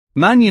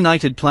Man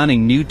United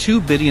planning new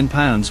 £2 billion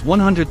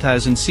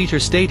 100,000-seater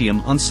stadium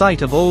on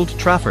site of Old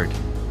Trafford.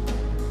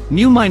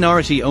 New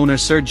minority owner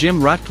Sir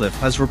Jim Ratcliffe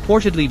has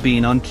reportedly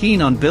been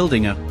keen on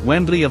building a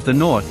Wembley of the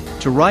North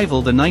to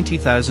rival the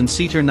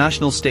 90,000-seater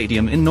National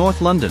Stadium in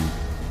North London.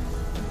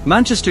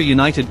 Manchester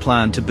United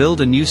plan to build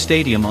a new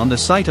stadium on the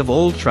site of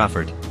Old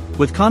Trafford,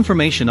 with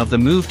confirmation of the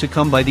move to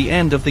come by the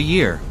end of the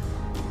year.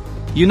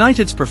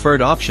 United's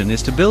preferred option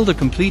is to build a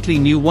completely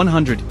new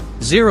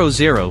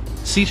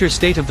 100,000-seater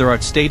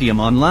state-of-the-art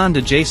stadium on land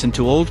adjacent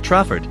to Old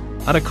Trafford,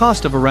 at a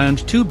cost of around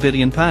 £2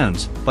 billion,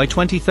 by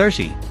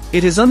 2030.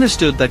 It is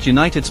understood that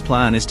United's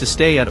plan is to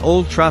stay at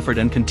Old Trafford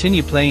and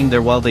continue playing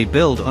there while they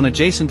build on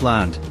adjacent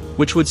land,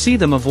 which would see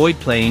them avoid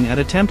playing at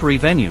a temporary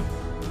venue.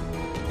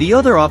 The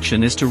other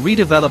option is to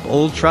redevelop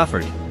Old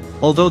Trafford,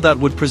 although that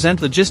would present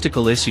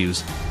logistical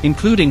issues,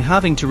 including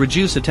having to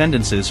reduce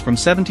attendances from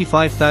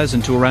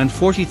 75,000 to around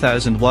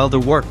 40,000 while the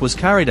work was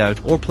carried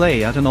out or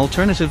play at an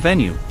alternative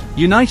venue.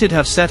 United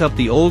have set up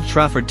the Old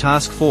Trafford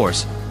Task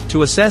Force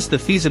to assess the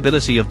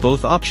feasibility of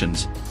both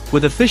options,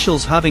 with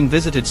officials having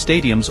visited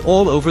stadiums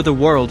all over the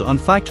world on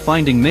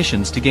fact-finding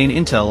missions to gain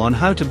intel on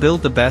how to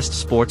build the best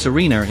sports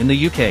arena in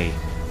the UK.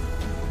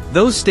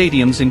 Those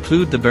stadiums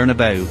include the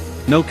Bernabeu,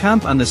 Nou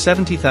Camp and the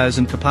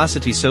 70,000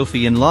 capacity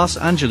Sophie in Los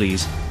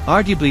Angeles,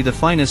 arguably the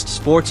finest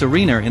sports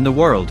arena in the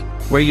world,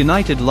 where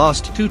United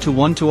lost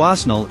 2-1 to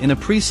Arsenal in a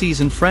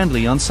pre-season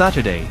friendly on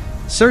Saturday.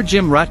 Sir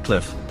Jim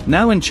Ratcliffe,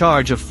 now in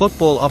charge of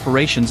football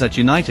operations at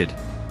United,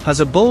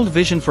 has a bold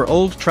vision for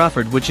Old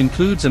Trafford which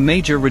includes a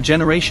major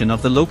regeneration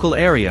of the local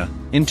area,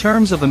 in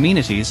terms of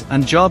amenities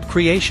and job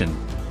creation.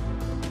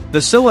 The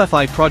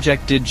SOFI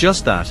project did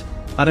just that,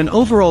 at an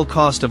overall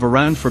cost of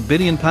around £4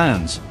 billion,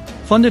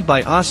 funded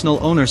by Arsenal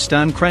owner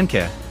Stan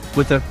Kroenke,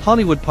 with the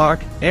Hollywood Park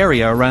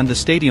area around the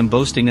stadium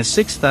boasting a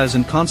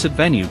 6,000 concert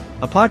venue,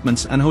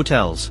 apartments and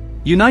hotels.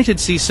 United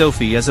see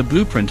Sophie as a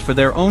blueprint for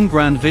their own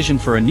grand vision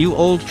for a new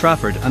Old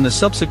Trafford and the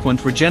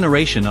subsequent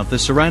regeneration of the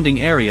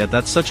surrounding area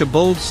that such a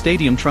bold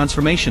stadium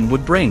transformation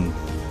would bring.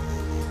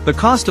 The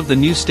cost of the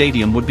new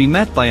stadium would be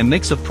met by a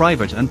mix of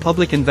private and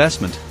public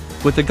investment,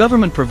 with the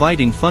government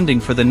providing funding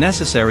for the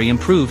necessary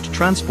improved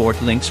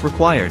transport links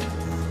required.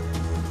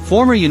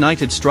 Former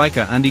United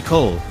striker Andy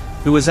Cole,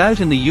 who was out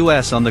in the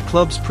US on the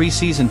club's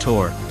pre-season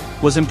tour,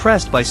 was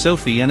impressed by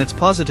Sophie and its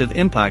positive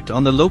impact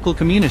on the local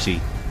community,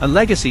 a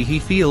legacy he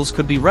feels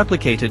could be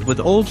replicated with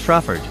Old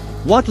Trafford.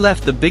 "What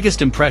left the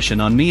biggest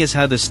impression on me is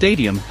how the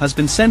stadium has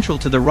been central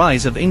to the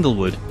rise of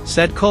Inglewood,"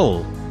 said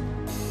Cole.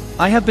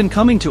 "I have been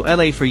coming to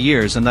LA for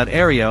years and that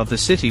area of the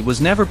city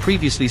was never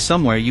previously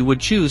somewhere you would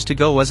choose to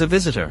go as a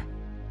visitor.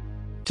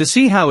 To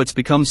see how it's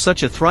become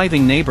such a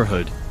thriving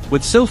neighborhood,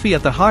 with Sophie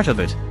at the heart of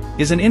it,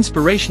 is an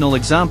inspirational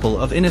example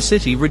of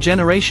inner-city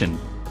regeneration.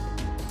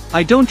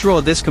 I don't draw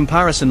this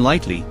comparison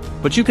lightly,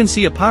 but you can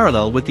see a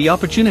parallel with the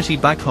opportunity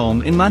back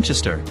home in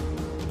Manchester.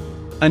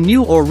 A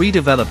new or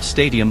redeveloped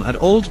stadium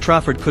at Old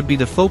Trafford could be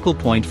the focal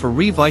point for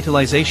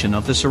revitalization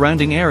of the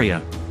surrounding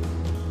area.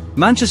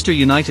 Manchester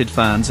United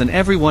fans and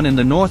everyone in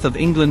the north of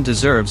England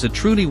deserves a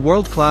truly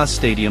world-class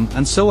stadium,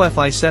 and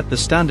SOFI set the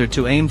standard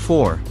to aim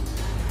for.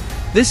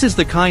 This is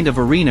the kind of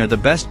arena the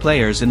best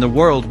players in the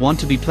world want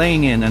to be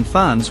playing in and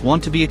fans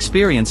want to be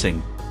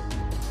experiencing."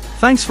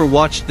 Thanks for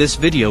watching this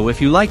video.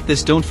 If you like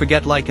this, don't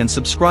forget like and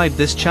subscribe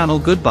this channel.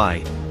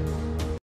 Goodbye.